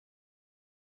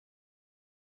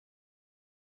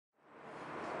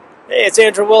Hey, it's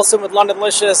Andrew Wilson with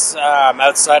Londonlicious. I'm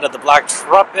outside of the Black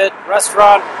Trumpet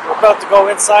restaurant. We're about to go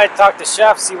inside, talk to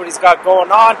Chef, see what he's got going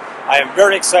on. I am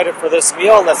very excited for this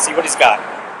meal. Let's see what he's got.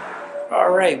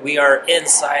 All right, we are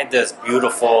inside this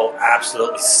beautiful,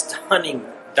 absolutely stunning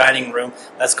dining room.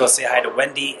 Let's go say hi to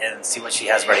Wendy and see what she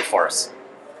has ready for us.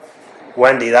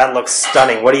 Wendy, that looks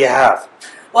stunning. What do you have?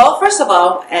 Well, first of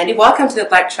all, Andy, welcome to the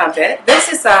Black Trumpet.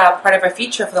 This is part of a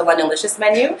feature for the Londonlicious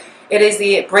menu. It is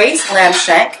the braised lamb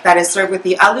shank that is served with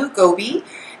the aloo gobi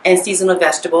and seasonal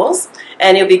vegetables.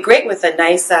 And it'll be great with a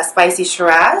nice spicy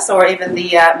Shiraz or even the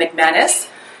McManus.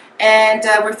 And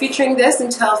we're featuring this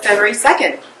until February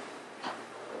 2nd.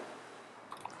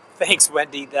 Thanks,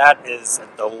 Wendy. That is a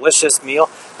delicious meal.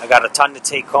 I got a ton to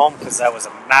take home because that was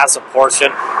a massive portion.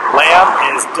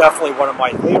 Lamb is definitely one of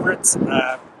my favorites.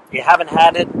 If you haven't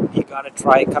had it, you got to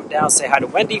try it. Come down, say hi to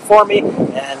Wendy for me,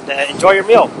 and enjoy your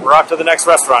meal. We're off to the next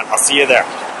restaurant. I'll see you there.